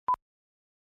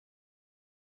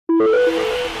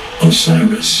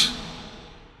Osiris.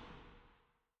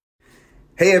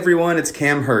 Hey everyone, it's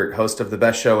Cam Hurt, host of the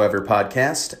Best Show Ever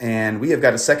podcast, and we have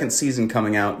got a second season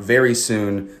coming out very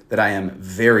soon that I am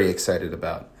very excited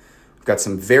about. We've got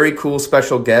some very cool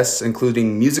special guests,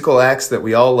 including musical acts that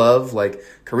we all love, like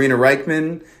Karina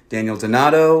Reichman, Daniel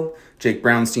Donato, Jake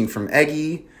Brownstein from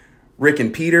Eggy, Rick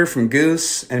and Peter from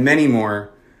Goose, and many more.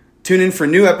 Tune in for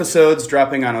new episodes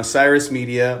dropping on Osiris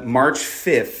Media March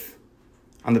 5th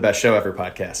on the Best Show Ever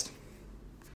podcast.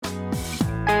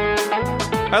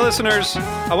 Hi, listeners.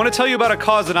 I want to tell you about a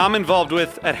cause that I'm involved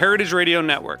with at Heritage Radio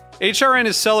Network. HRN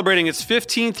is celebrating its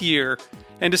 15th year,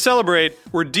 and to celebrate,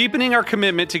 we're deepening our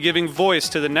commitment to giving voice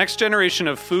to the next generation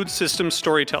of food system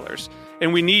storytellers,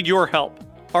 and we need your help.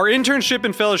 Our internship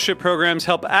and fellowship programs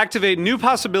help activate new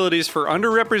possibilities for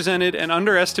underrepresented and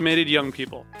underestimated young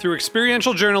people through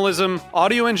experiential journalism,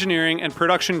 audio engineering, and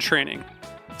production training.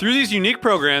 Through these unique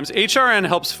programs, HRN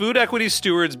helps food equity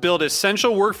stewards build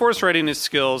essential workforce readiness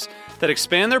skills that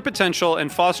expand their potential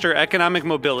and foster economic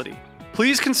mobility.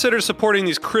 Please consider supporting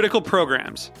these critical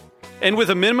programs. And with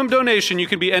a minimum donation, you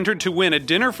can be entered to win a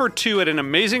dinner for two at an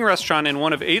amazing restaurant in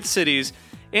one of 8 cities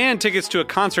and tickets to a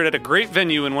concert at a great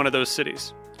venue in one of those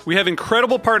cities. We have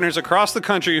incredible partners across the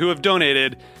country who have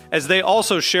donated, as they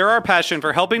also share our passion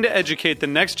for helping to educate the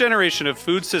next generation of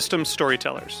food system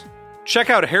storytellers.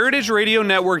 Check out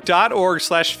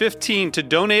heritageradionetwork.org/15 to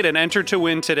donate and enter to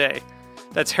win today.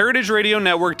 That's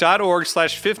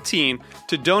heritageradionetwork.org/15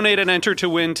 to donate and enter to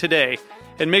win today.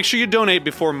 And make sure you donate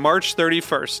before March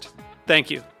 31st. Thank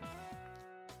you.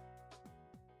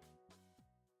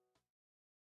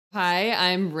 Hi,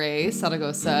 I'm Raye,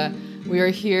 Zaragoza. We are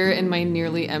here in my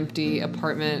nearly empty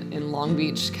apartment in Long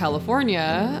Beach,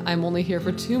 California. I'm only here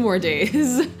for 2 more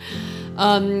days.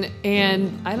 And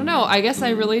I don't know, I guess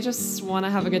I really just want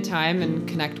to have a good time and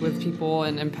connect with people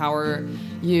and empower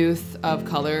youth of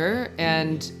color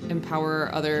and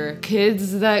empower other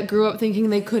kids that grew up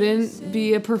thinking they couldn't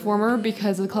be a performer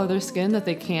because of the color of their skin, that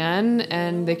they can,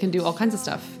 and they can do all kinds of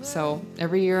stuff. So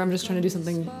every year I'm just trying to do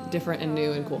something different and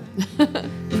new and cool.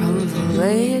 From the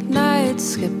late nights,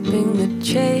 skipping the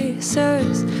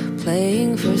chasers,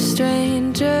 playing for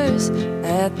strangers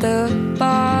at the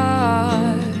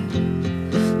bar.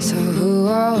 So who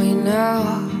are we now?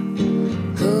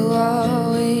 Who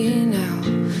are we now?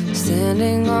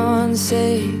 Standing on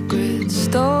sacred,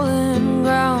 stolen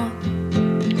ground.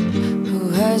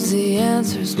 Who has the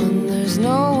answers when there's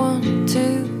no one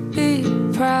to be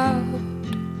proud?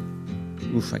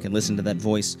 Oof, I can listen to that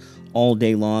voice all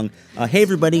day long. Hey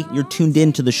everybody, you're tuned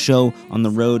in to the show on the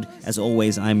road. As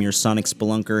always, I'm your sonic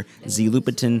spelunker, Z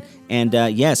Lupitan, and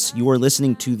yes, you are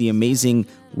listening to the amazing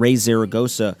Raye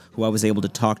Zaragoza, who I was able to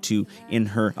talk to in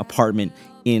her apartment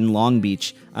in Long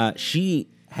Beach. She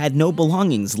had no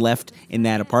belongings left in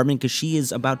that apartment because she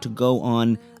is about to go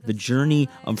on the journey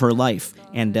of her life,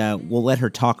 and we'll let her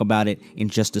talk about it in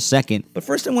just a second. But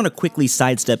first, I want to quickly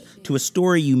sidestep to a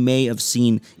story you may have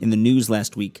seen in the news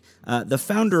last week. The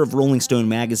founder of Rolling Stone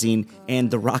magazine and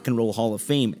the Rock and Roll Hall of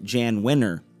Fame, Jan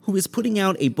Wenner, who is putting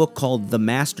out a book called The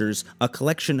Masters, a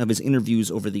collection of his interviews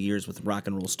over the years with rock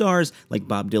and roll stars like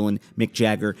Bob Dylan, Mick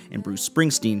Jagger, and Bruce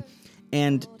Springsteen.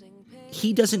 And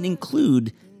he doesn't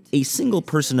include a single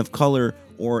person of color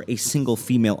or a single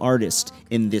female artist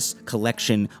in this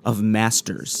collection of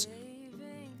masters.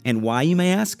 And why, you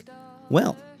may ask?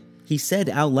 Well, he said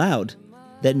out loud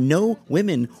that no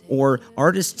women or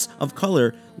artists of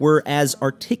color were as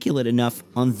articulate enough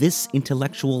on this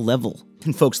intellectual level.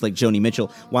 And folks like Joni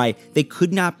Mitchell, why, they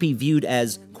could not be viewed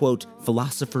as, quote,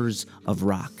 philosophers of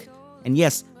rock. And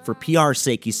yes, for PR's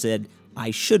sake, he said, I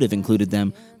should have included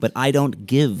them, but I don't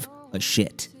give a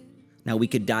shit. Now, we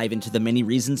could dive into the many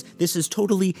reasons this is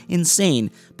totally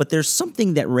insane, but there's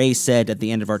something that Raye said at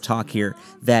the end of our talk here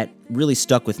that really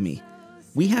stuck with me.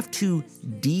 We have to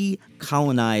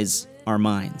decolonize our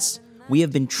minds. We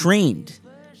have been trained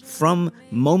from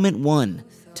moment one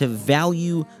to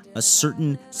value a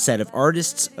certain set of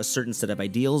artists, a certain set of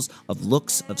ideals, of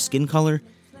looks, of skin color,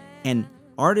 and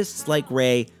artists like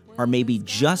Raye are maybe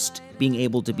just being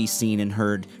able to be seen and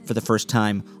heard for the first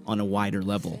time on a wider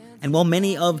level. And while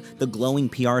many of the glowing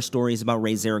PR stories about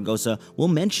Raye Zaragoza will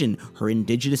mention her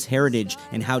indigenous heritage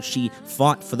and how she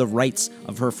fought for the rights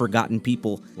of her forgotten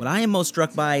people, what I am most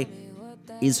struck by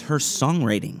is her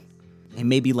songwriting. And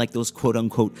maybe like those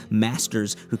quote-unquote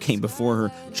masters who came before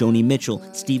her, Joni Mitchell,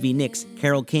 Stevie Nicks,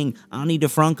 Carole King, Ani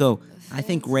DeFranco, I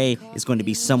think Raye is going to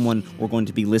be someone we're going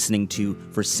to be listening to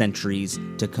for centuries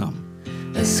to come.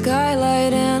 A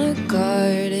skylight and a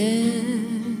garden.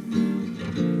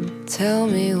 Tell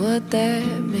me what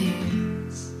that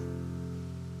means.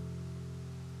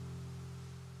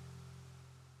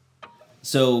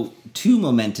 So, two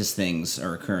momentous things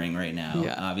are occurring right now.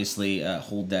 Yeah. Obviously,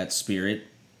 Hold That Spirit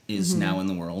is now in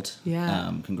the world.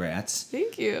 Yeah. Congrats.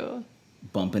 Thank you.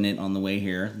 Bumping it on the way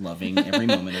here. Loving every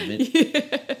moment of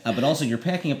it. But also, you're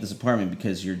packing up this apartment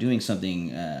because you're doing something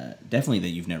definitely that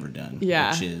you've never done.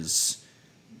 Yeah. Which is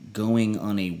going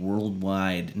on a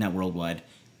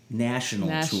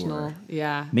national tour.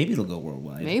 Yeah. Maybe it'll go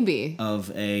worldwide. Maybe.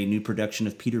 Of a new production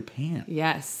of Peter Pan.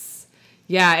 Yes.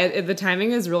 Yeah, the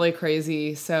timing is really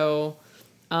crazy. So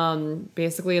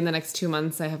basically in the next 2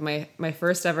 months, I have my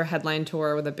first ever headline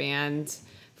tour with a band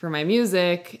for my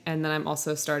music. And then I'm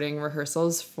also starting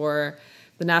rehearsals for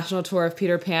the national tour of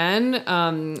Peter Pan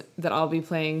that I'll be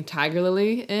playing Tiger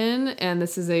Lily in. And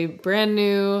this is a brand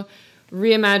new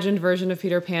reimagined version of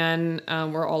Peter Pan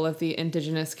where all of the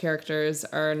indigenous characters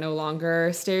are no longer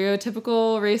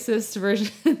stereotypical racist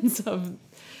versions of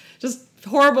just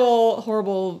horrible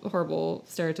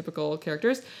stereotypical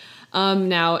characters.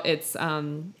 Now it's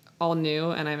all new,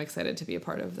 and I'm excited to be a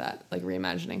part of that, like,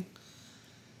 reimagining.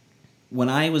 When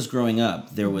I was growing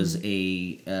up, there was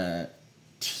a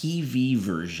TV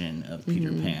version of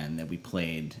Peter Pan that we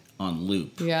played on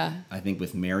loop. Yeah. I think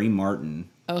with Mary Martin.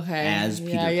 Okay. As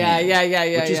Peter Yeah.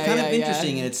 Pan. Which is kind of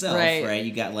interesting in yeah. itself, right?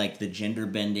 You got like the gender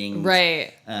bending,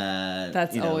 right?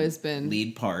 That's always been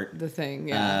lead part, the thing.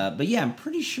 Yeah. But yeah, I'm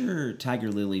pretty sure Tiger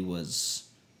Lily was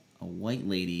a white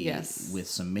lady with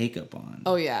some makeup on.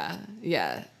 Oh yeah.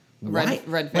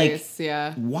 Red face.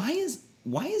 Yeah.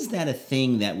 Why is that a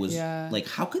thing that was like?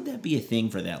 How could that be a thing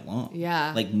for that long?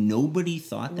 Yeah. Like nobody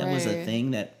thought that was a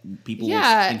thing that people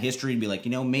in history would be like,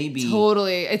 maybe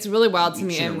totally. It's really wild to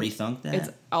me. Should have rethunk that. It's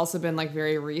also been like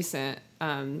very recent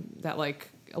that like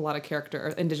a lot of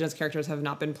indigenous characters have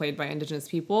not been played by indigenous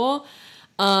people,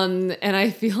 and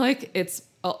I feel like it's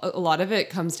a lot of it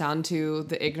comes down to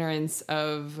the ignorance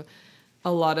of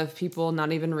a lot of people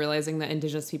not even realizing that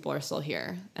indigenous people are still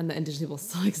here and that indigenous people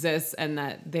still exist and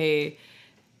that they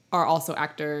are also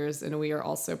actors and we are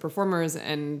also performers,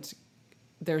 and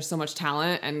there's so much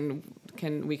talent and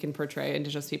we can portray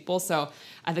indigenous people. So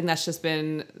I think that's just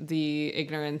been the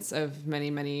ignorance of many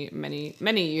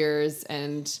years.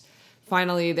 And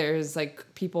finally there's like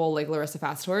people like Larissa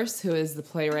Fasthorse, who is the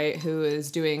playwright who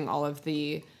is doing all of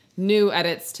the new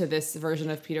edits to this version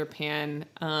of Peter Pan.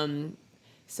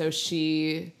 So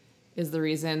she is the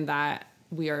reason that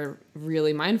we are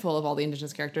really mindful of all the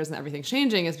indigenous characters and everything's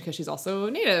changing, is because she's also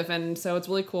Native. And so it's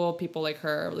really cool. People like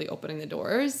her are really opening the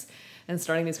doors and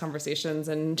starting these conversations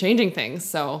and changing things.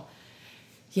 So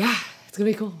yeah, it's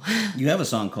going to be cool. You have a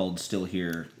song called Still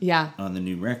Here on the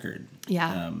new record.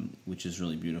 Yeah. Which is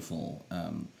really beautiful.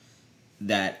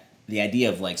 That the idea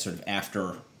of like sort of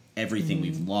after everything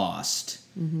we've lost,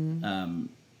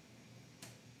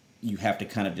 you have to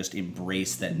kind of just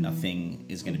embrace that nothing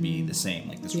is going to be the same,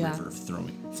 like this river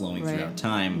flowing throughout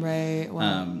time. Right.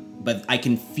 Wow. But I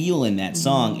can feel in that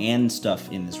song and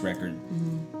stuff in this record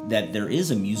that there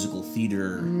is a musical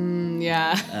theater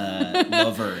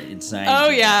lover inside. Oh,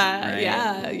 you, yeah.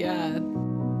 Right? Yeah.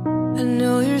 I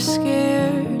know you're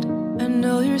scared,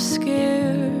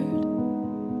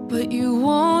 but you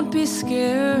won't be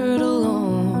scared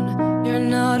alone. You're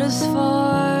not as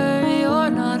far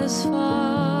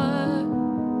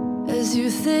as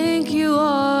you think you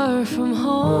are from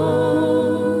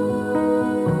home.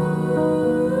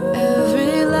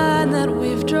 Every line that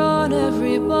we've drawn,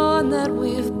 every bond that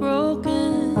we've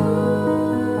broken,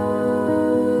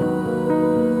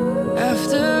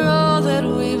 after all that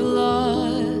we've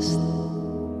lost,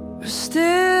 we're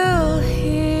still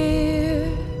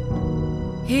here.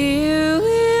 Here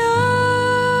we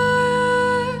are.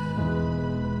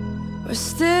 We're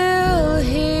still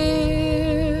here.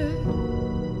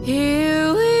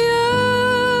 Here we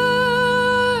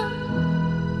are,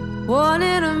 one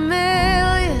in a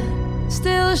million,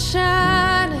 still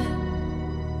shining,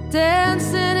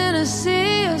 dancing in a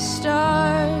sea of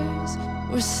stars.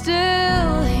 We're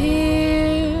still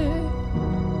here,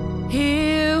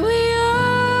 here we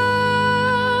are,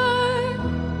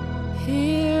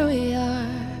 here we are.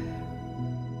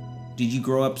 Did you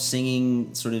grow up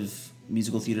singing sort of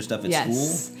musical theater stuff at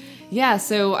school? Yeah,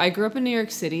 so I grew up in New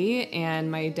York City,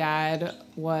 and my dad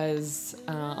was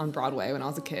on Broadway when I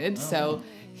was a kid. So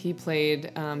he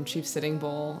played Chief Sitting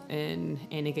Bull in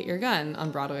Annie, Get Your Gun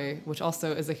on Broadway, which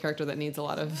also is a character that needs a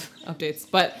lot of updates.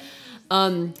 But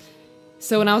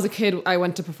so when I was a kid, I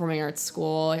went to performing arts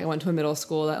school. I went to a middle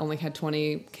school that only had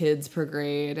 20 kids per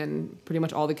grade, and pretty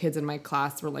much all the kids in my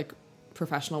class were like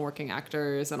professional working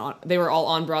actors, and they were all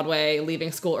on Broadway,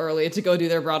 leaving school early to go do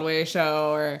their Broadway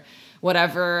show or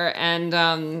whatever.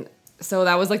 And so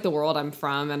that was like the world I'm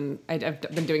from, and I've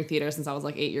been doing theater since I was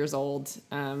like 8 years old.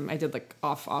 I did like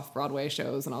off Broadway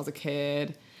shows when I was a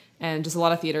kid, and just a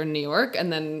lot of theater in New York.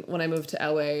 And then when I moved to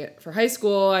LA for high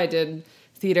school, I did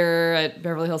theater at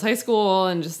Beverly Hills High School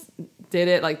and just did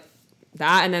it like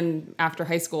that. And then after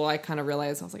high school, I kind of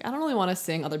realized I was like, I don't really want to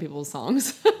sing other people's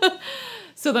songs.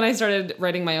 So then I started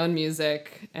writing my own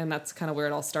music, and that's kind of where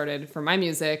it all started for my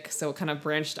music. So it kind of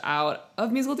branched out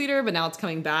of musical theater, but now it's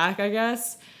coming back, I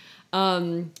guess.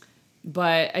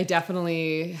 But I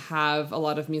definitely have a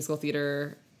lot of musical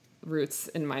theater roots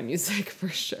in my music for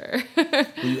sure. Well,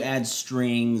 you add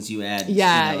strings, you add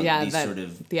these sort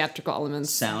of theatrical elements,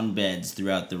 sound beds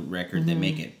throughout the record that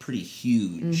make it pretty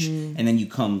huge, and then you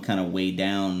come kind of way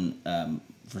down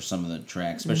for some of the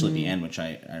tracks, especially at the end, which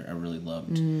I really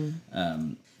loved.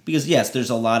 Because yes,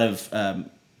 there's a lot of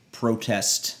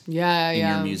protest in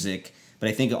your music, but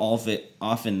I think all of it,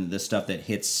 often the stuff that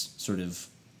hits sort of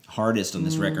hardest on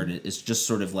this record is just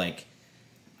sort of like,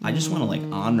 I just want to like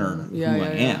honor who I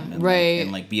am, and,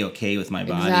 and like be okay with my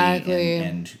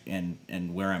body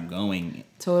and where I'm going.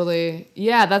 Totally,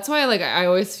 yeah. That's why like I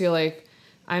always feel like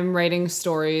I'm writing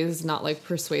stories, not like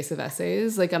persuasive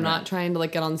essays. Like I'm not trying to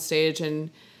like get on stage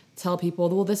and tell people,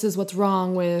 well, this is what's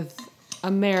wrong with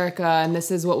America and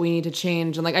this is what we need to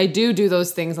change. And like I do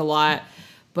those things a lot,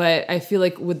 but I feel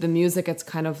like with the music, it's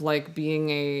kind of like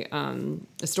being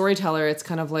a storyteller. It's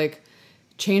kind of like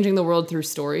changing the world through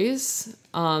stories.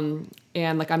 And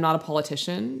like I'm not a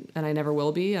politician, and I never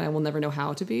will be, and I will never know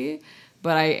how to be.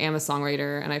 But I am a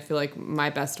songwriter, and I feel like my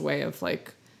best way of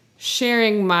like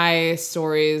sharing my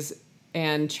stories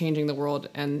and changing the world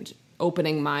and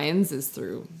opening minds is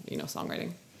through,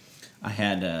 songwriting. I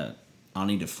had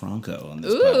Ani DeFranco on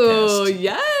this podcast. Ooh,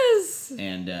 yes!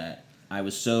 And I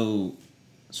was so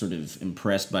sort of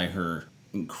impressed by her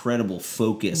incredible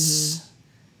focus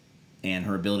and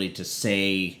her ability to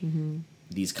say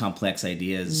these complex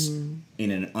ideas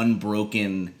in an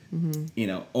unbroken,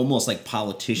 almost like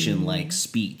politician-like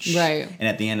speech. Right. And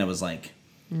at the end I was like,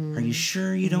 are you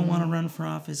sure you don't want to run for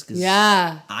office? Because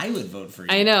I would vote for you.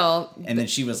 I know. And then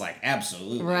she was like,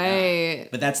 absolutely right.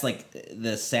 not. But that's like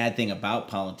the sad thing about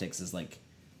politics is like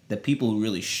the people who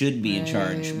really should be in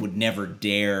charge would never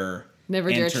dare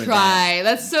try.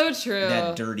 That's so true.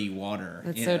 That dirty water.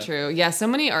 That's so true. Yeah, so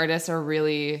many artists are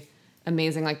really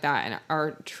amazing like that and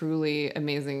are truly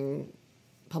amazing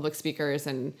public speakers.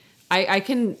 And I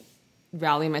can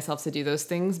rally myself to do those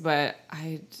things, but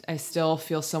I still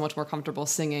feel so much more comfortable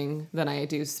singing than I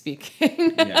do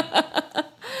speaking.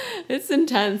 It's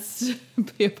intense to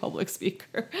be a public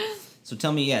speaker. So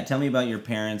tell me about your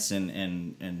parents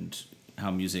and how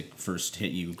music first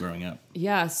hit you growing up.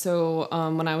 Yeah, so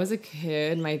when I was a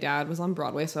kid, my dad was on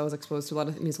Broadway, so I was exposed to a lot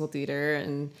of musical theater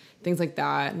and things like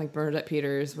that. And like Bernadette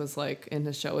Peters was like in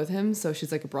his show with him, so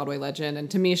she's like a Broadway legend. And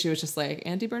to me, she was just like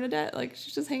Auntie Bernadette, like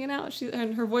she's just hanging out.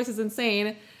 And her voice is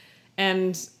insane.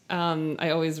 And I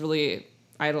always really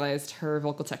idolized her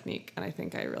vocal technique, and I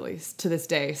think I really, to this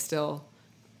day, still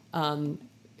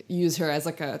use her as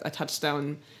like a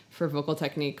touchstone for vocal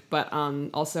technique. But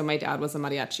also my dad was a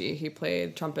mariachi. He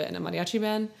played trumpet in a mariachi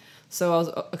band. So I was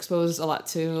exposed a lot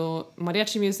to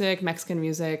mariachi music, Mexican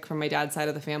music from my dad's side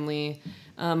of the family.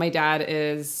 My dad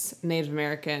is Native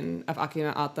American of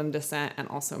Akimaatam descent and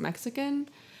also Mexican.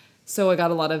 So I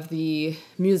got a lot of the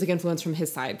music influence from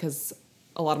his side because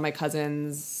a lot of my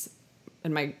cousins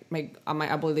and my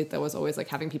abuelita was always like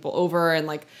having people over and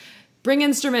like bring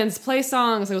instruments, play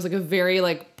songs. It was like a very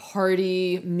like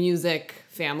party music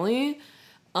family.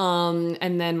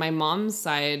 And then my mom's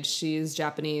side, she's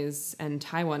Japanese and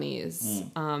Taiwanese.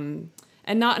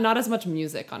 And not as much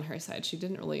music on her side. She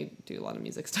didn't really do a lot of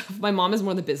music stuff. My mom is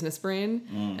more the business brain,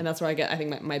 and that's where I get, I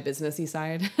think, my businessy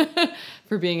side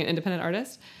for being an independent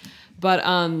artist. But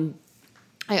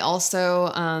I also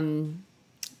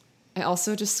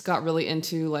just got really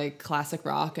into like classic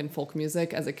rock and folk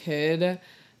music as a kid.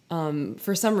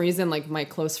 For some reason, like my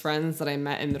close friends that I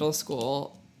met in middle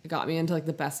school got me into like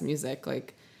the best music.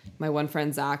 Like my one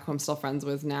friend Zach, who I'm still friends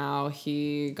with now,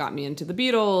 he got me into the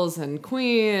Beatles and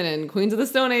Queen and Queens of the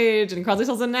Stone Age and Crosby,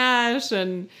 Stills and Nash.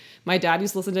 And my dad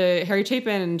used to listen to Harry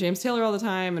Chapin and James Taylor all the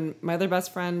time. And my other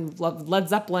best friend loved Led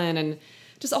Zeppelin and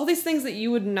just all these things that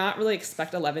you would not really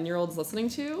expect 11-year-olds listening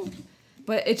to.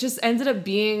 But it just ended up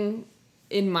being,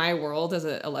 in my world as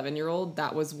an 11-year-old,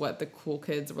 that was what the cool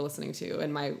kids were listening to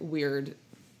in my weird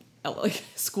like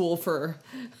school for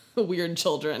weird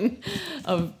children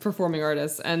of performing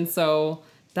artists. And so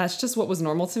that's just what was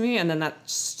normal to me. And then that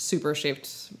super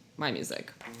shaped my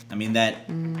music. I mean, that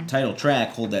title track,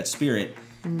 Hold That Spirit,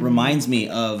 reminds me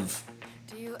of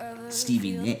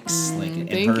Stevie Nicks, like and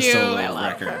Thank her you. solo I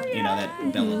love record, her, you know,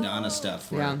 that belladonna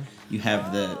stuff where Yeah. you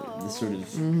have the sort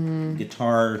of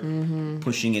guitar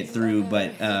pushing it through,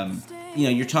 but you know,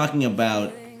 you're talking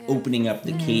about opening up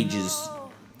the cages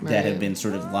that have been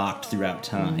sort of locked throughout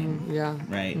time. Yeah.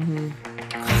 Right.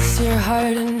 Cross your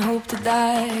heart and hope to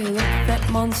die. Look that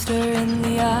monster in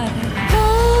the eye.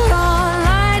 Hold on,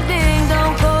 lightning.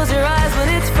 Don't close your eyes when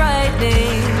it's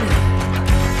frightening.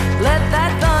 Let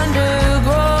that thunder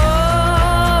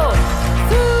grow.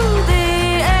 Through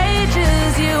the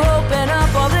ages, you open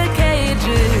up all the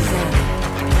cages.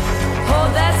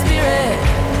 Hold that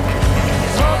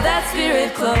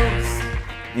spirit close.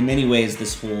 In many ways,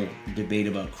 this whole debate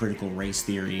about critical race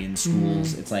theory in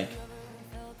schools, it's like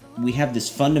we have this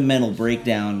fundamental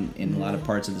breakdown in a lot of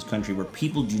parts of this country where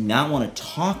people do not want to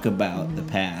talk about the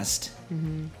past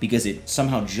because it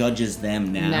somehow judges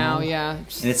them now. Now, yeah.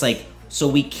 And it's like, so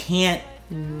we can't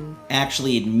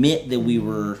actually admit that we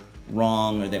were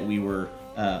wrong or that we were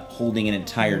holding an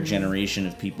entire generation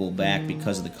of people back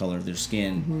because of the color of their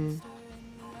skin.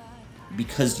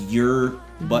 Because you're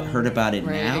butthurt about it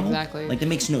Right, now? exactly. Like, that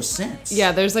makes no sense.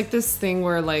 Yeah, there's like this thing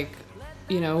where, like,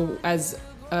 you know, as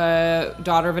a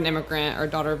daughter of an immigrant or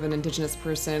daughter of an indigenous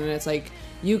person, and it's like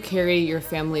you carry your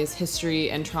family's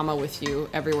history and trauma with you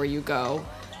everywhere you go.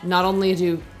 Not only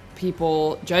do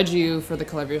people judge you for the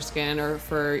color of your skin or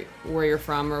for where you're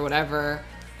from or whatever,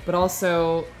 but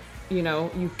also, you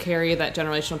know, you carry that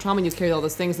generational trauma and you carry all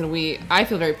those things, and I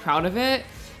feel very proud of it.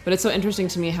 But it's so interesting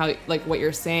to me how, like, what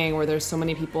you're saying, where there's so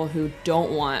many people who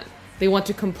they want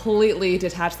to completely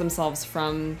detach themselves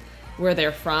from where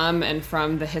they're from and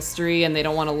from the history, and they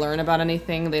don't want to learn about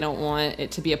anything. They don't want it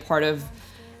to be a part of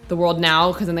the world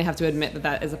now, because then they have to admit that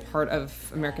that is a part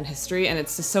of American history. And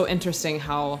it's just so interesting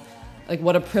how, like,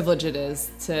 what a privilege it is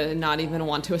to not even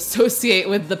want to associate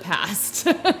with the past,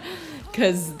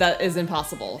 because that is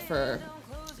impossible for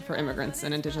immigrants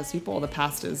and indigenous people. The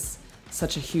past is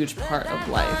such a huge part of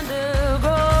life. Through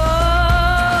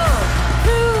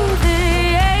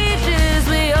the ages,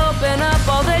 we open up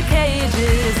all the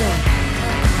cages.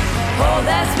 Hold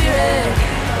that spirit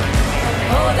close.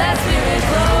 Hold that spirit,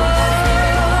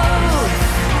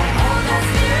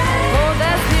 hold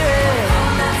that spirit,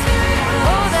 hold that spirit,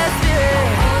 hold that spirit,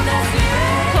 hold that spirit,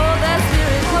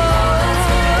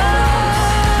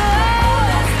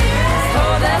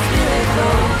 hold that spirit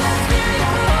close. Hold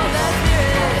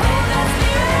that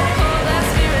spirit, hold that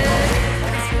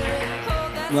spirit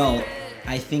close. Well,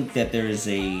 I think that there is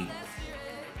a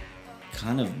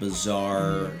kind of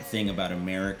bizarre thing about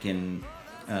American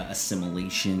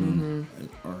assimilation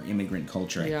or immigrant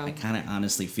culture. Yeah. I kind of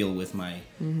honestly feel with my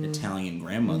Italian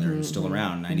grandmother, who's still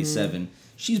around, 97.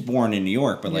 She's born in New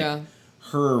York, but like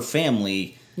her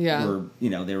family were, you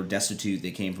know, they were destitute.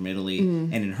 They came from Italy,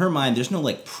 and in her mind, there's no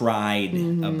like pride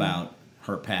about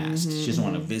her past. She doesn't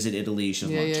want to visit Italy. She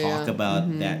doesn't want to talk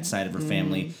about that side of her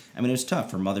family. I mean, it was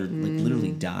tough. Her mother like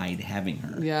literally died having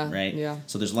her. Right. Yeah.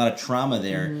 So there's a lot of trauma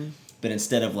there. But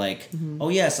instead of like, oh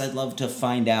yes, I'd love to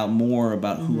find out more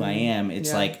about who I am,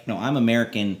 it's like, no, I'm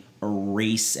American.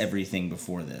 Erase everything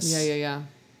before this. Yeah.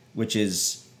 Which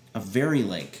is a very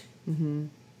like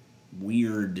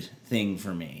weird thing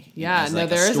for me. Yeah, as no, like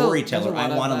there a is storyteller, there's a lot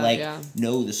I of want to that, like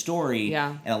know the story.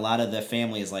 Yeah. And a lot of the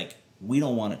family is like, we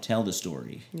don't want to tell the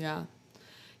story. Yeah,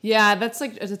 that's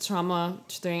like a trauma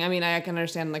thing. I mean, I can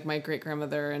understand like my great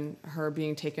grandmother and her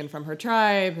being taken from her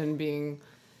tribe and being,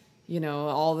 you know,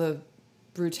 all the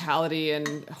brutality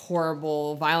and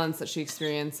horrible violence that she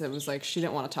experienced. It was like she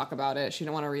didn't want to talk about it. She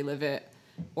didn't want to relive it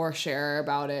or share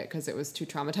about it because it was too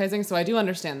traumatizing. So I do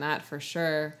understand that for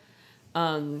sure.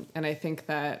 And I think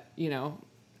that, you know,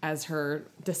 as her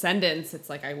descendants, it's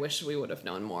like, I wish we would have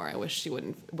known more. I wish she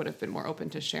would have been more open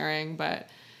to sharing. But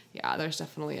yeah, there's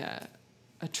definitely a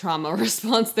trauma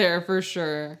response there for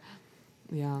sure.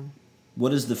 Yeah.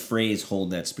 What does the phrase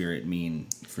 "hold that spirit" mean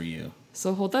for you?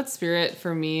 So hold that spirit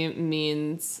for me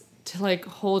means to like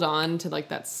hold on to like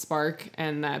that spark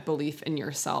and that belief in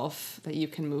yourself that you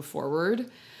can move forward.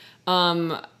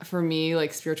 For me,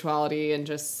 like spirituality and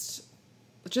just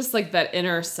like that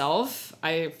inner self,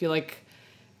 I feel like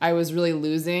I was really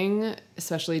losing,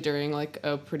 especially during like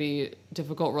a pretty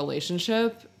difficult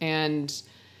relationship. And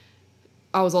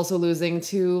I was also losing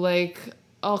to like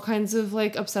all kinds of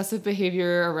like obsessive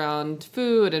behavior around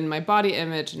food and my body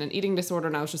image and an eating disorder.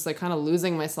 And I was just like kind of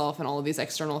losing myself in all of these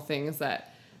external things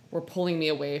that were pulling me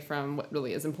away from what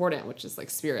really is important, which is like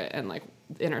spirit and like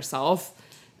inner self.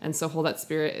 And so hold that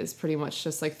spirit is pretty much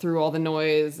just like through all the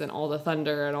noise and all the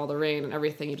thunder and all the rain and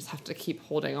everything, you just have to keep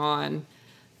holding on.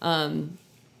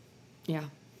 Yeah.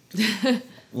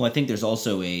 Well, I think there's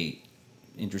also a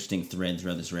interesting thread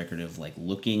throughout this record of like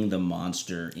looking the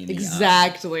monster in the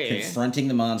Exactly. eye, confronting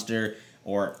the monster,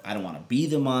 or I don't want to be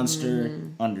the monster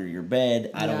under your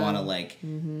bed. I don't want to like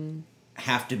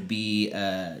have to be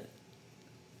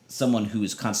someone who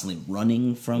is constantly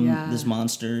running from this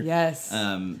monster. Yes.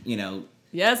 You know.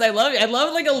 Yes, I love it. I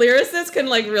love like a lyricist can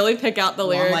like really pick out the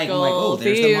lyrical I'm like, oh,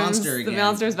 there's themes. the monster again. The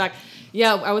monster's back.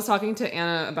 Yeah, I was talking to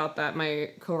Anna about that, my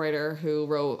co-writer who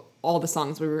wrote all the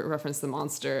songs we referenced the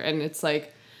monster, and it's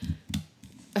like,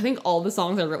 I think all the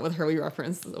songs I wrote with her we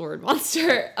referenced the word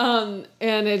monster, and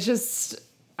it just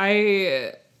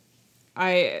I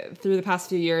through the past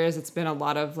few years it's been a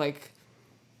lot of like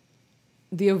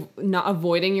the not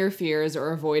avoiding your fears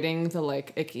or avoiding the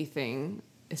like icky thing.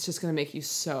 It's just going to make you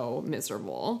so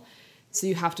miserable. So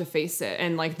you have to face it.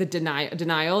 And like the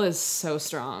denial is so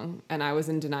strong. And I was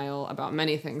in denial about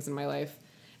many things in my life.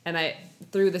 And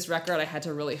through this record, I had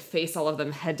to really face all of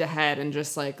them head to head and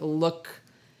just like look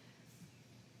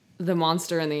the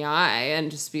monster in the eye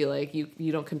and just be like,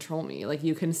 you don't control me. Like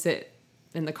you can sit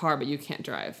in the car, but you can't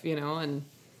drive, you know? And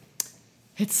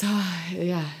it's,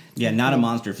 yeah. Yeah, Not a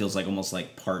Monster feels like almost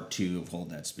like part 2 of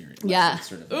Hold That Spirit. Like yeah.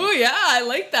 Sort of Like, ooh, yeah, I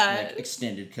like that. Like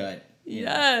extended cut.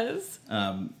 Yes.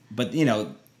 But, you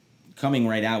know, coming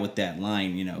right out with that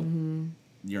line, you know,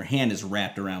 your hand is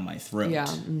wrapped around my throat.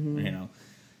 Yeah. You know?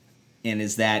 And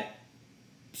is that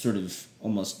sort of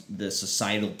almost the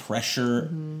societal pressure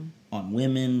on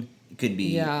women? It could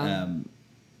be. Yeah.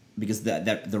 Because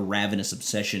that the ravenous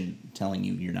obsession telling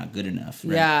you you're not good enough.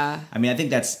 Right? Yeah. I mean, I think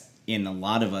that's in a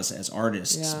lot of us as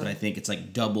artists, but I think it's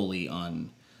like doubly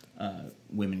on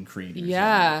women creators.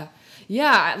 Yeah.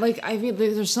 Yeah. Like, I mean,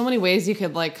 there's so many ways you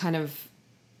could like kind of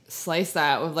slice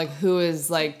that with like whose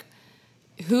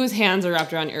hands are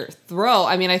wrapped around your throat.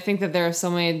 I mean, I think that there are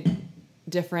so many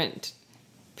different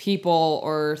people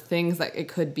or things that it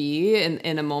could be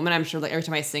in a moment. I'm sure like every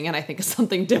time I sing it, I think of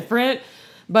something different.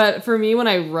 But for me, when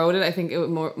I wrote it, I think it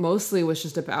mostly was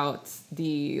just about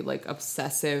the like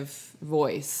obsessive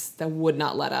voice that would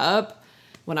not let up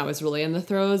when I was really in the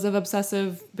throes of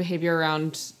obsessive behavior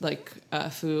around like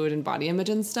food and body image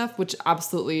and stuff, which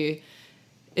absolutely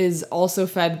is also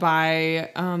fed by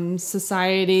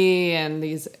society and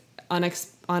these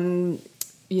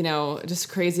just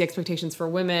crazy expectations for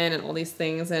women and all these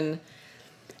things and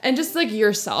just like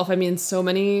yourself. I mean, so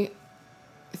many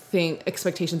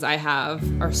expectations I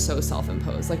have are so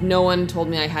self-imposed. Like no one told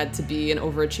me I had to be an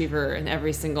overachiever in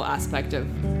every single aspect of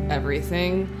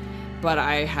everything, but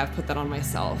I have put that on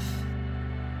myself.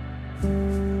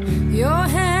 Your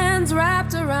hands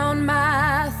wrapped around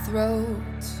my throat.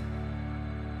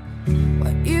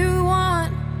 What you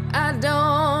want, I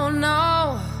don't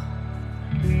know.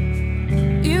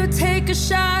 You take a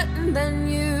shot and then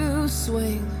you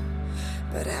swing,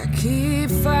 but I keep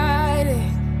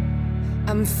fighting.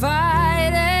 I'm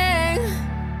fighting.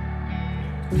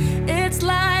 It's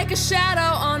like a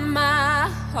shadow on my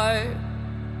heart,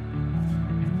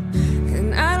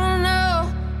 and I don't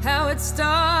know how it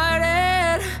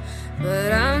started,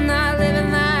 but I'm not living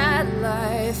that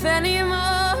life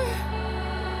anymore.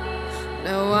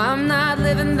 No, I'm not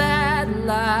living that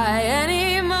lie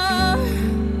anymore.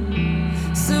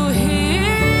 So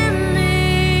hear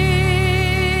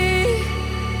me,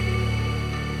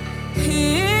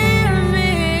 hear me.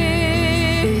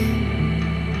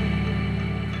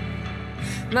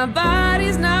 My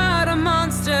body's not a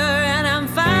monster, and I'm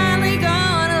finally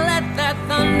gonna let that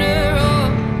thunder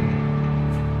roll.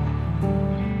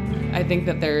 I think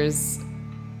that there's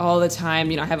all the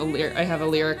time, you know, I have a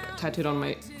lyric tattooed on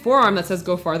my forearm that says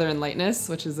 "Go farther in lightness,"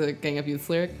 which is a Gang of Youths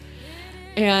lyric.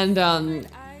 And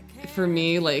for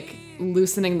me, like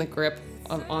loosening the grip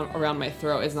around my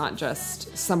throat is not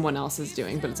just someone else's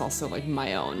doing, but it's also like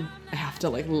my own. I have to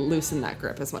like loosen that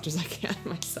grip as much as I can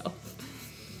myself.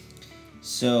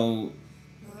 So,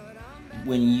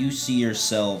 when you see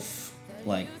yourself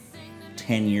like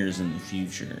 10 years in the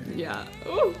future, Yeah.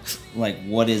 Ooh. like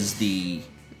what is the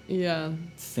Yeah.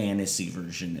 fantasy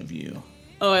version of you?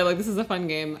 Oh, this is a fun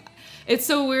game. It's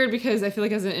so weird because I feel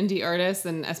like as an indie artist,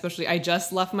 and especially I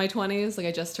just left my 20s, like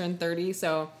I just turned 30,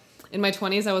 so in my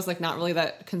 20s I was like not really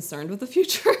that concerned with the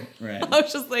future. Right. I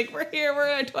was just like, we're here, we're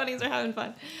in our 20s, we're having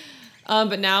fun.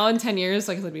 But now in 10 years,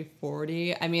 like I'll be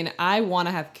 40. I mean, I want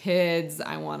to have kids.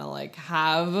 I want to like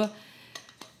have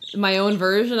my own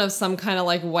version of some kind of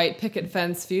like white picket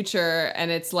fence future.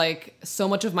 And it's like so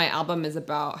much of my album is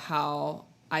about how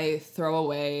I throw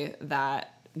away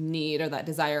that need or that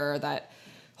desire or that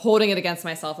holding it against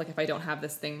myself. Like if I don't have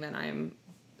this thing, then I'm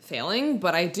failing.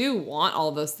 But I do want all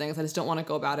of those things. I just don't want to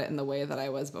go about it in the way that I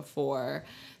was before.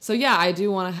 So yeah, I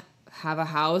do want to have a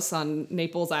house on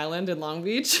Naples Island in Long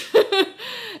Beach.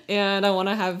 And I want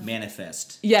to have...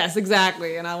 Manifest. Yes,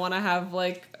 exactly. And I want to have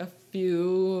like a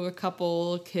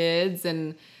couple kids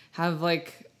and have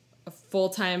like a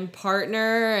full-time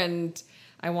partner. And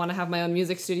I want to have my own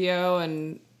music studio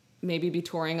and maybe be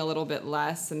touring a little bit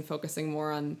less and focusing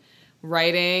more on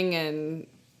writing and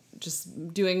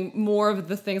just doing more of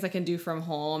the things I can do from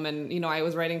home. And, you know, I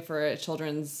was writing for a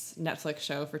children's Netflix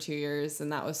show for 2 years,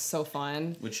 and that was so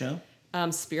fun. Which show?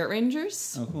 Spirit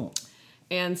Rangers. Oh, cool.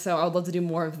 And so I would love to do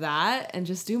more of that and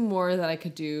just do more that I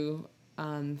could do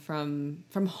from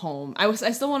home. I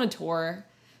still want to tour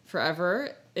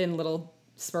forever in little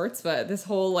spurts, but this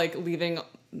whole like leaving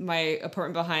my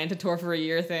apartment behind to tour for a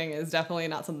year thing is definitely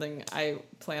not something I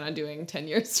plan on doing 10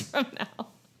 years from now.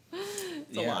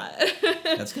 It's a lot.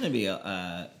 That's going to be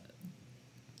a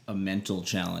mental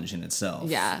challenge in itself.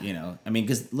 Yeah. You know, I mean,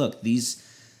 because look, these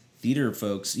theater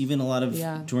folks, even a lot of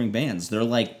touring bands, they're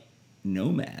like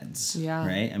nomads. Yeah.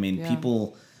 Right? I mean,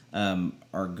 people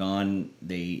are gone.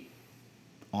 They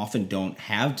often don't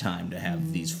have time to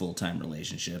have these full-time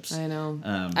relationships. I know.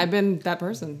 I've been that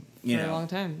person for a long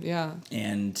time. Yeah.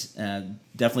 And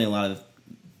definitely a lot of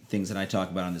things that I talk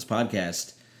about on this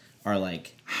podcast are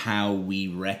like how we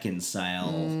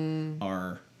reconcile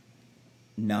our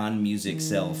non-music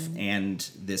self and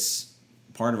this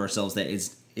part of ourselves that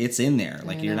it's in there.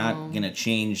 Like you're not going to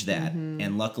change that.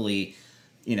 And luckily,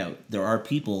 you know, there are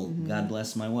people, God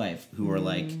bless my wife, who are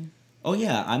like, oh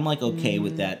yeah, I'm like okay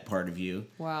with that part of you.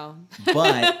 Wow.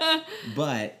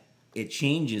 But it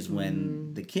changes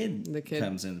when the kid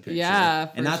comes in the picture. Yeah,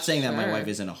 and not saying that my sure. wife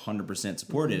isn't 100%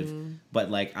 supportive,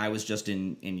 but like I was just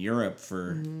in Europe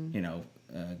for, you know,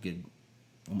 a good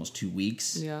almost 2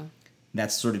 weeks. Yeah.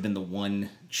 That's sort of been the one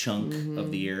chunk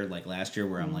of the year, like last year,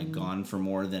 where I'm like gone for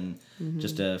more than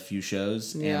just a few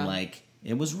shows. Yeah. And like,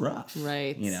 it was rough.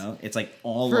 Right. You know, it's like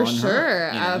all For on sure. her.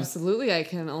 You know? Absolutely. I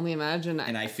can only imagine.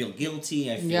 And I feel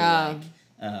guilty. I feel like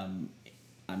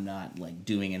I'm not like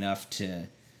doing enough to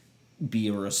be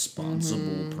a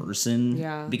responsible person.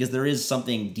 Yeah. Because there is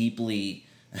something deeply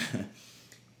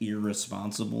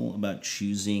irresponsible about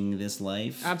choosing this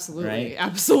life. Absolutely. Right?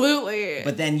 Absolutely.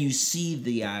 But then you see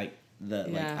the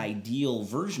like ideal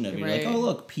version of it. You're like, oh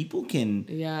look, people can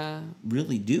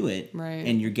really do it. Right.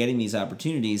 And you're getting these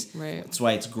opportunities. Right. That's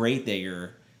why it's great that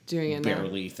you're doing it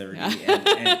barely now. 30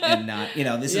 and not, you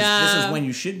know, this is when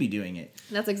you should be doing it.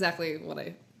 That's exactly what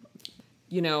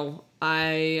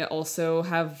I also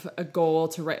have a goal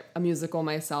to write a musical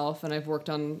myself, and I've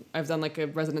done like a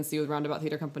residency with Roundabout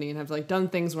Theater Company and have like done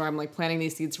things where I'm like planting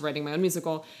these seeds for writing my own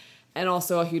musical. And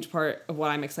also a huge part of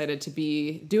what I'm excited to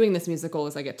be doing this musical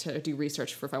is I get to do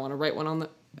research for if I want to write one in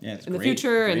the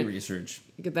future. Great and research.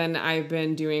 Then I've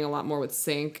been doing a lot more with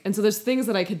sync. And so there's things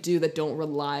that I could do that don't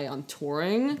rely on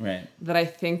touring that I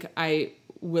think I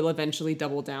will eventually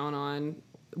double down on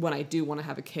when I do want to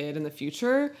have a kid in the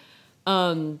future.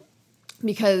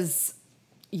 Because,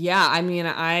 I mean,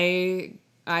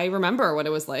 I remember what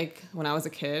it was like when I was a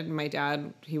kid. My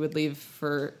dad, he would leave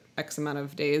for X amount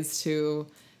of days to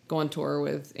go on tour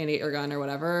with Andy Ergun or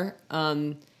whatever.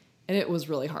 And it was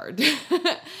really hard.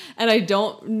 And I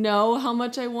don't know how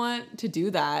much I want to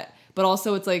do that. But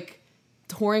also it's like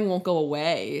touring won't go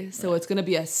away. So it's going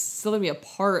to still going to be a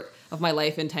part of my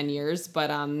life in 10 years. But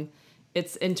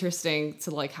it's interesting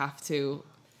to like have to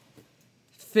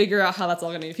figure out how that's all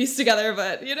going to be pieced together.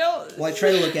 But, you know. Well, I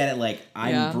try to look at it like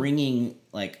I'm bringing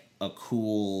like a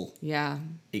cool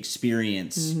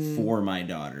experience for my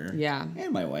daughter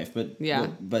and my wife, but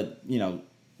you know,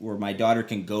 where my daughter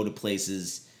can go to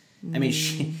places. I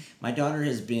mean, my daughter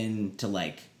has been to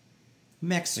like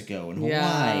Mexico and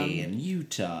Hawaii and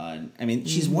Utah, and I mean,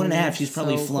 she's 1.5. She's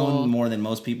probably flown more than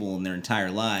most people in their entire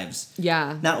lives.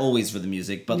 Not always for the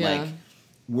music, but like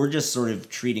we're just sort of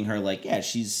treating her like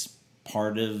she's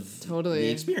part of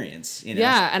the experience, you know?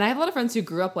 And I have a lot of friends who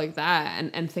grew up like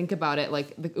that and think about it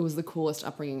like it was the coolest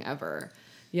upbringing ever,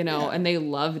 you know, and they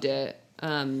loved it.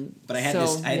 But I had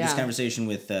this conversation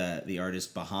with the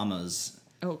artist Bahamas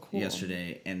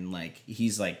yesterday, and like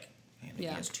he's like, man, he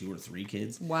has 2 or 3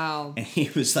 kids. Wow. And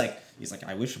he's like,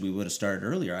 I wish we would have started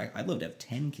earlier. I'd love to have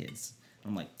 10 kids.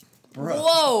 I'm like, bro.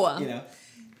 Whoa. You know?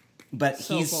 But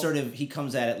he's sort of, he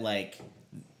comes at it like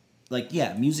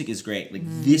music is great. Like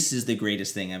this is the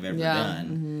greatest thing I've ever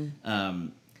done.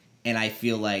 And I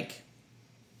feel like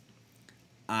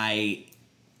I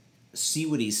see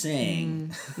what he's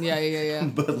saying.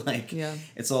 But like,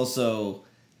 it's also,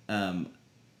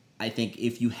 I think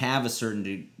if you have a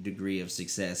certain degree of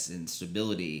success and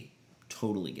stability,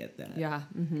 totally get that.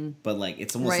 But like,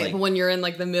 it's almost like but when you're in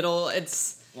like the middle,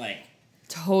 it's like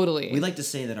Totally. We like to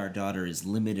say that our daughter is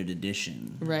limited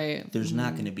edition. Right. There's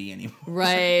not going to be any more.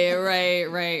 Right.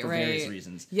 For various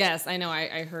reasons. Yes, I know.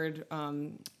 I heard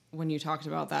when you talked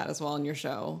about that as well in your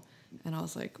show, and I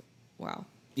was like, wow.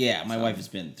 Yeah, my wife has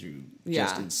been through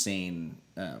just insane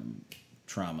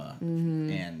trauma,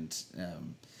 and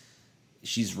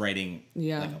she's writing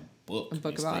like a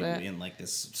book about it in like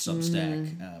this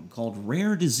Substack called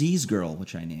Rare Disease Girl,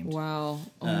 which I named. Wow!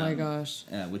 Oh my gosh!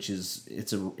 Which is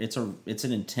it's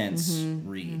an intense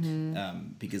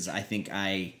read because I think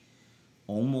I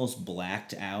almost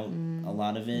blacked out a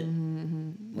lot of it,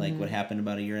 like what happened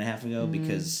about a year and a half ago,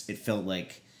 because it felt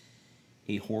like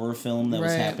a horror film that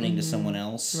was happening to someone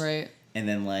else, right? And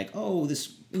then like, oh, this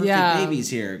perfect baby's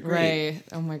here, great, right?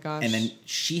 Oh my gosh! And then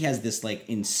she has this like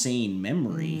insane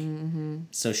memory,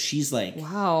 so she's like,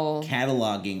 wow,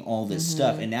 cataloging all this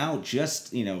stuff, and now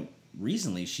just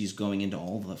recently she's going into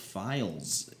all the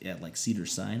files at like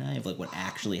Cedars-Sinai of like what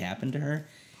actually happened to her,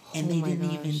 and they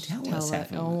didn't even tell us half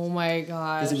of it. Oh my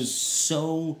gosh! Because it was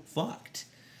so fucked.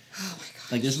 Oh my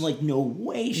gosh! Like there's like no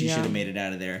way she should have made it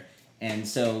out of there, and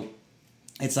so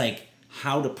it's like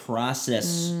how to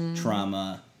process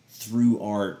trauma through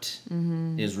art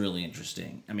is really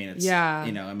interesting. I mean, it's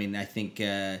I think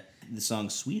the song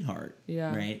 "Sweetheart,"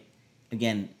 right?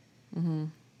 Again,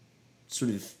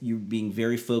 sort of you being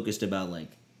very focused about like,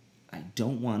 I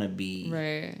don't want to be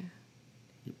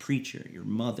your preacher, your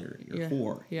mother, your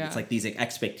whore. Yeah. It's like these like,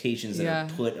 expectations that are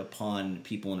put upon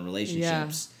people in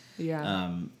relationships.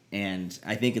 And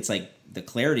I think it's like the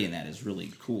clarity in that is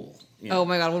really cool. Oh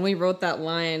my God, when we wrote that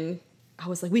line, I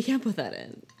was like, we can't put that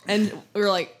in. And we were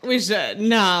like, we should.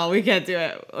 No, we can't do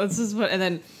it. Let's just put, and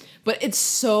then, but it's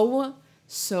so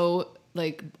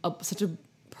like such a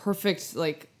perfect,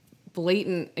 like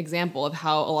blatant example of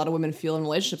how a lot of women feel in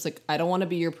relationships. Like, I don't want to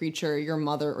be your preacher, your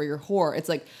mother, or your whore. It's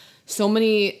like so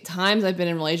many times I've been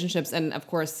in relationships, and of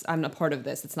course I'm a part of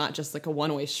this. It's not just like a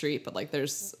one-way street, but like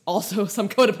there's also some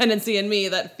codependency in me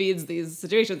that feeds these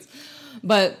situations.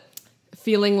 But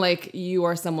feeling like you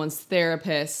are someone's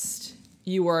therapist,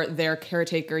 you are their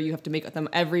caretaker, you have to make them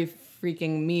every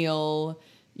freaking meal,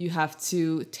 you have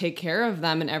to take care of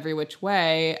them in every which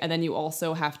way, and then you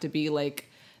also have to be like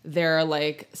their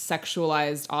like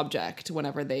sexualized object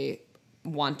whenever they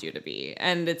want you to be.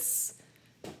 And it's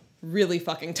really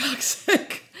fucking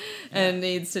toxic and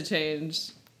needs to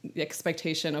change. The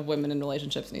expectation of women in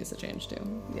relationships needs to change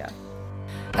too. Yeah.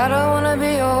 I don't wanna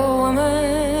be a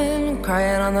woman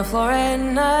crying on the floor at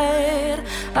night.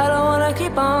 I don't wanna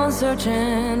keep on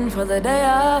searching for the day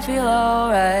I feel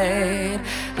alright.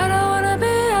 I don't wanna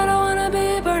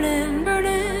be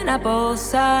burning at both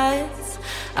sides.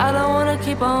 I don't wanna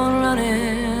keep on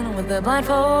running with the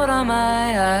blindfold on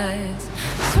my eyes.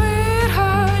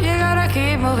 Sweetheart, you gotta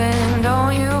keep moving,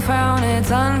 don't you frown,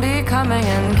 it's unbecoming.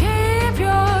 And keep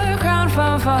your crown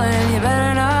from falling, you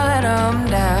better not let them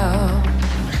down.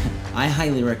 I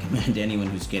highly recommend anyone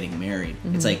who's getting married.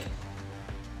 It's like,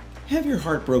 have your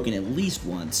heart broken at least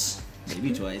once,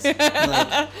 maybe twice.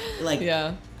 like, like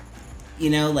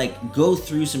go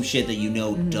through some shit that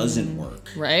doesn't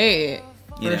work. Right.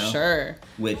 For sure.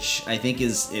 Which I think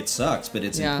it sucks, but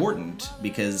it's important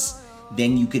because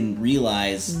then you can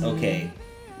realize, okay,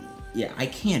 I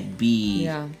can't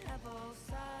be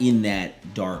in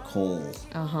that dark hole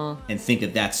and think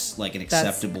that that's like an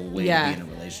acceptable way to be in a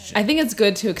relationship. I think it's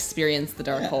good to experience the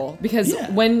dark hole because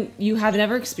when you have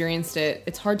never experienced it,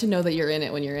 it's hard to know that you're in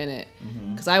it when you're in it.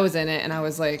 Because I was in it and I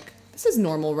was like, this is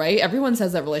normal, right? Everyone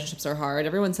says that relationships are hard.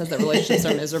 Everyone says that relationships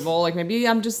are miserable. Like maybe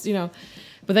I'm just, But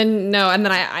then, no, and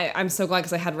then I'm so glad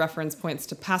because I had reference points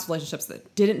to past relationships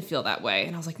that didn't feel that way.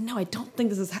 And I was like, no, I don't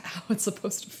think this is how it's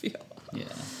supposed to feel. Yeah.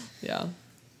 Yeah.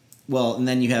 Well, and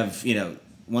then you have,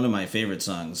 one of my favorite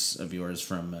songs of yours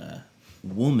from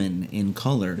Woman in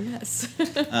Color. Yes.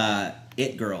 The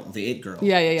It Girl.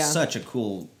 Yeah. Such a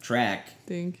cool track.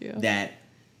 Thank you. That,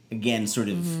 again, sort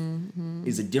of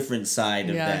is a different side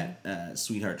of that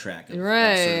Sweetheart track. Of sort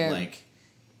of like,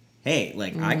 hey,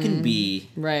 like, I can be...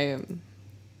 Right.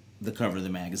 The cover of the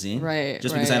magazine. Right.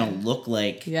 Just because I don't look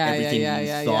like everything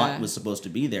you thought was supposed to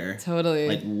be there. Totally.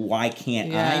 Like, why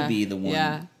can't I be the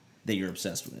one that you're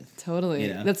obsessed with? Totally.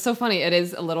 That's so funny. It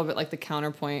is a little bit like the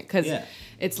counterpoint. Because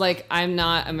it's like, I'm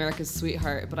not America's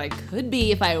sweetheart, but I could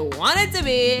be if I wanted to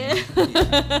be.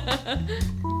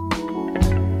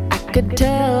 I could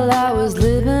tell I was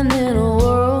living in a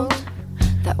world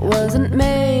that wasn't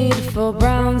made for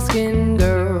brown-skinned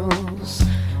girls.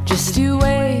 Just you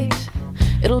wait.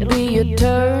 It'll be your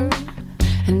turn,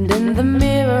 and in the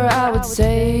mirror I would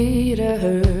say to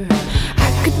her,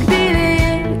 I could be the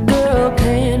it girl,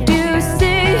 can't you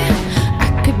see?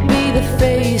 I could be the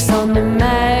face on the map.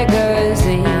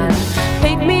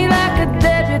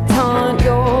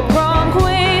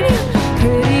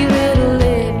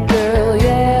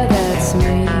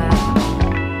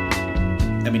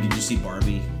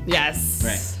 Yes.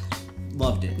 Right.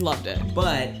 Loved it. Loved it.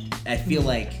 But I feel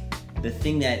like the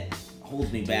thing that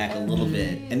holds me back a little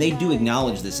bit, and they do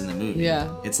acknowledge this in the movie.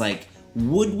 Yeah. It's like,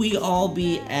 would we all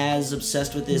be as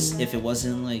obsessed with this if it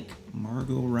wasn't like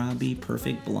Margot Robbie,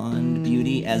 perfect blonde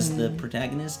beauty, as the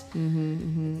protagonist?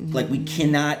 Like, we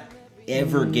cannot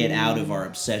ever get out of our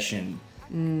obsession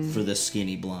for the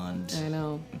skinny blonde. I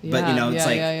know. But you know, it's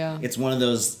yeah. it's one of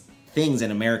those things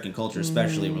in American culture,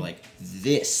 especially, where like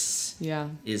this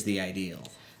is the ideal.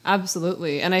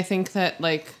 Absolutely. And I think that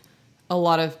like a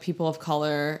lot of people of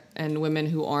color and women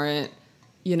who aren't,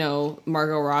 you know,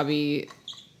 Margot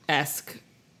Robbie-esque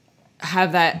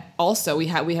have that also. We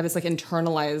have this like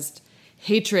internalized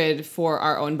hatred for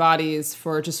our own bodies,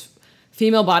 for just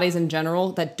female bodies in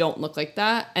general that don't look like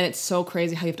that. And it's so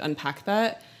crazy how you have to unpack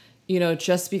that. You know,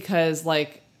 just because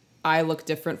like I look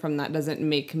different from that doesn't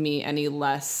make me any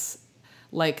less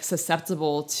like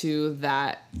susceptible to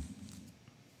that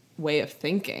way of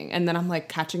thinking. And then I'm like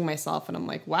catching myself and I'm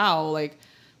like, wow, like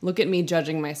look at me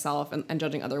judging myself and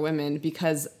judging other women,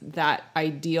 because that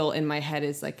ideal in my head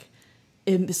is like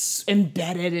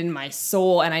embedded in my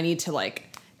soul, and I need to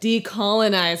like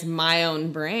decolonize my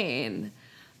own brain.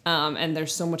 And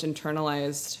there's so much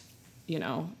internalized, you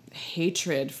know,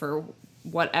 hatred for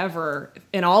whatever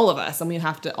in all of us. And we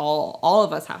have to all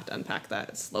of us have to unpack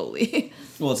that slowly.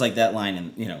 Well, it's like that line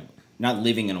in, you know, not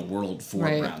living in a world for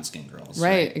brown-skinned girls.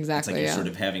 Right, exactly. It's like you're sort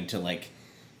of having to like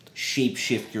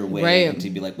shape-shift your way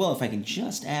into be like, well, if I can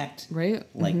just act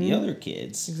like the other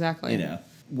kids. Exactly. You know.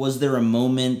 Was there a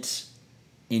moment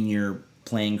in your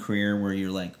playing career where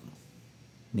you're like,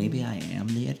 maybe I am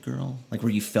the it girl? Like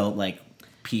where you felt like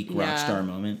peak rock star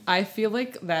moment? I feel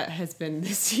like that has been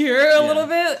this year a little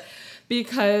bit,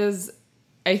 because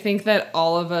I think that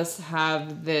all of us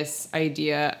have this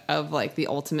idea of like the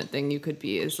ultimate thing you could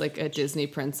be is like a Disney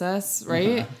princess,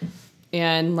 right?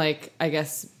 And like, I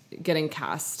guess getting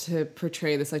cast to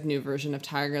portray this like new version of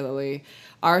Tiger Lily.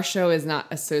 Our show is not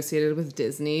associated with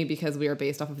Disney because we are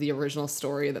based off of the original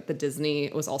story that the Disney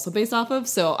was also based off of.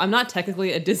 So I'm not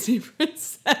technically a Disney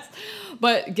princess,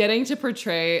 but getting to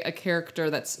portray a character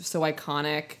that's so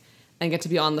iconic and get to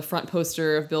be on the front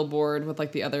poster of Billboard with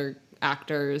like the other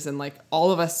actors, and like all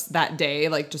of us that day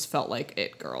like just felt like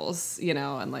it girls, you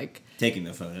know, and like taking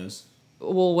the photos.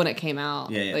 Well, when it came out,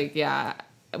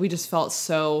 we just felt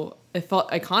so, it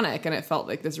felt iconic, and it felt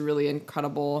like this really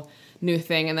incredible new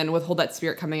thing. And then with Hold That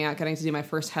Spirit coming out, getting to do my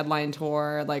first headline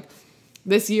tour, like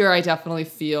this year I definitely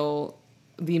feel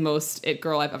the most it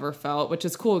girl I've ever felt, which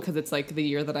is cool because it's like the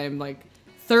year that I'm like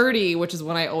 30, which is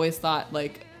when I always thought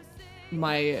like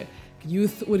my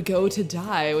youth would go to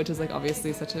die, which is like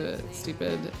obviously such a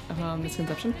stupid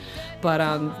misconception.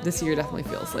 But this year definitely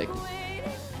feels like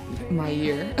my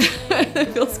year.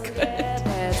 It feels good.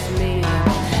 That's me.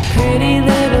 Pretty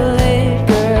little it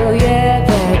girl, yeah,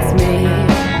 that's me.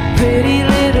 Pretty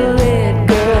little it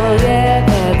girl, yeah,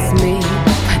 that's me.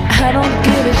 I don't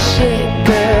give a shit,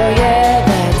 girl, yeah,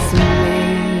 that's me.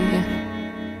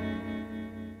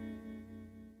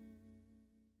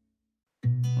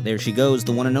 Well, there she goes,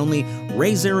 the one and only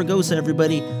Raye Zaragoza,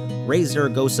 everybody.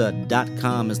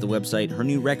 RayeZaragoza.com is the website. Her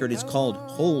new record is called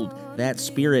Hold That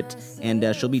Spirit,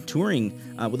 and she'll be touring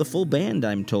with a full band,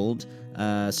 I'm told,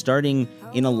 starting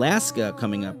in Alaska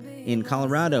coming up, in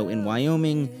Colorado, in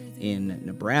Wyoming, in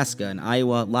Nebraska, in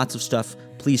Iowa, lots of stuff.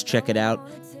 Please check it out.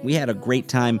 We had a great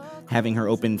time having her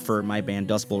open for my band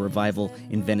Dust Bowl Revival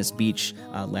in Venice Beach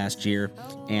last year,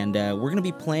 and we're going to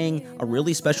be playing a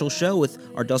really special show with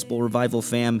our Dust Bowl Revival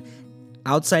fam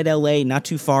outside LA, not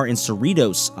too far, in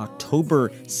Cerritos, October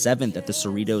 7th at the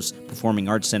Cerritos Performing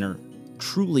Arts Center.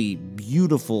 Truly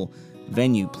beautiful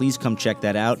venue. Please come check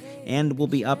that out. And we'll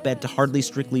be up at Hardly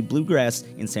Strictly Bluegrass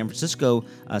in San Francisco,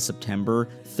 September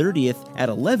 30th at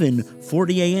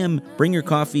 11:40 a.m. Bring your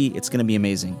coffee. It's going to be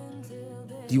amazing.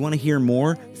 Do you want to hear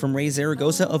more from Raye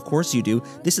Zaragoza? Of course you do.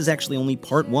 This is actually only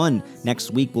part 1.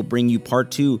 Next week we'll bring you part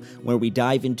 2, where we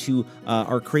dive into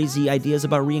our crazy ideas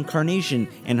about reincarnation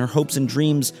and her hopes and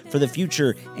dreams for the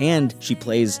future. And she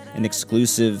plays an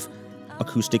exclusive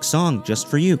acoustic song just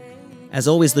for you. As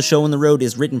always, the show on the road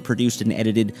is written, produced, and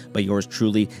edited by yours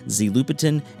truly, Z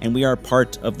Lupitan, and we are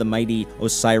part of the mighty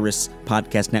Osiris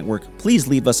Podcast Network. Please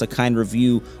leave us a kind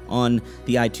review on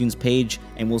the iTunes page,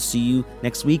 and we'll see you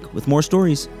next week with more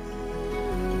stories.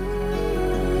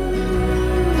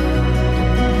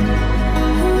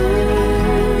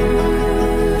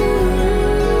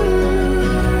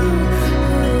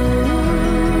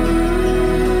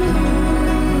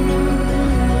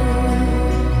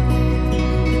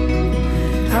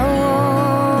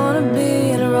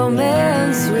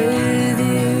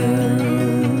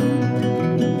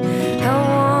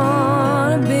 I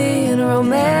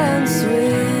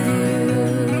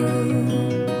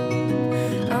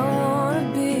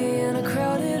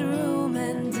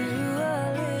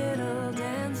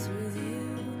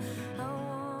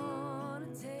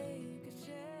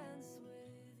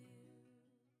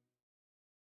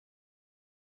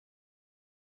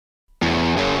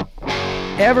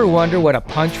Ever wonder what a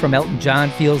punch from Elton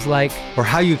John feels like? Or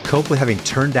how you'd cope with having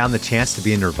turned down the chance to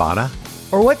be in Nirvana?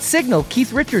 Or what signal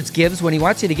Keith Richards gives when he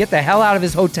wants you to get the hell out of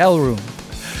his hotel room?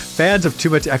 Fans of Too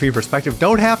Much Effing Perspective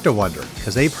don't have to wonder,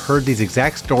 because they've heard these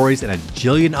exact stories and a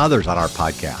jillion others on our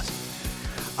podcast.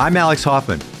 I'm Alex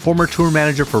Hoffman, former tour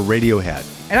manager for Radiohead.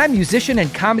 And I'm musician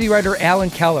and comedy writer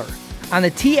Alan Keller. On the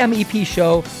TMEP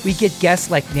show, we get guests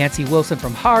like Nancy Wilson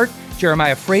from Heart,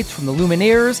 Jeremiah Freites from the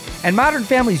Lumineers, and Modern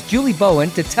Family's Julie Bowen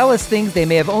to tell us things they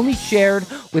may have only shared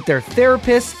with their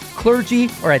therapist, clergy,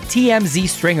 or a TMZ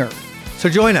stringer. So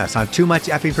join us on Too Much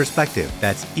Effing Perspective.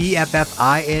 That's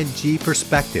EFFING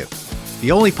Perspective.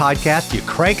 The only podcast you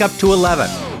crank up to 11.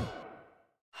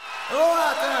 Hello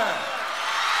out there.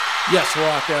 Yes, hello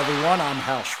out there, everyone. I'm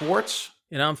Hal Schwartz.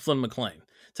 And I'm Flynn McLean.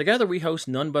 Together we host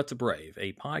None But the Brave,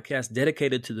 a podcast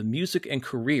dedicated to the music and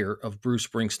career of Bruce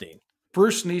Springsteen.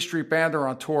 Bruce and E Street Band are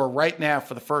on tour right now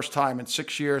for the first time in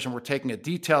 6 years, and we're taking a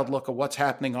detailed look at what's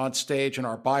happening on stage in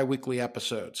our bi-weekly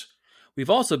episodes. We've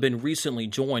also been recently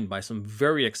joined by some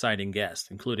very exciting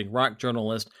guests, including rock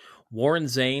journalist Warren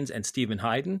Zanes and Stephen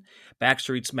Hayden,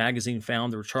 Backstreet's Magazine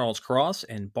founder Charles Cross,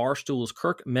 and Barstool's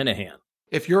Kirk Minahan.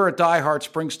 If you're a diehard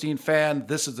Springsteen fan,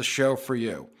 this is the show for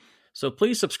you. So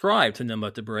please subscribe to None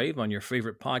But the Brave on your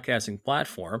favorite podcasting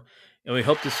platform, and we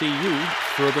hope to see you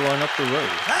further on up the road.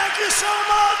 Thank you so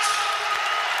much.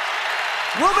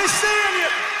 We'll be seeing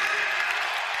you.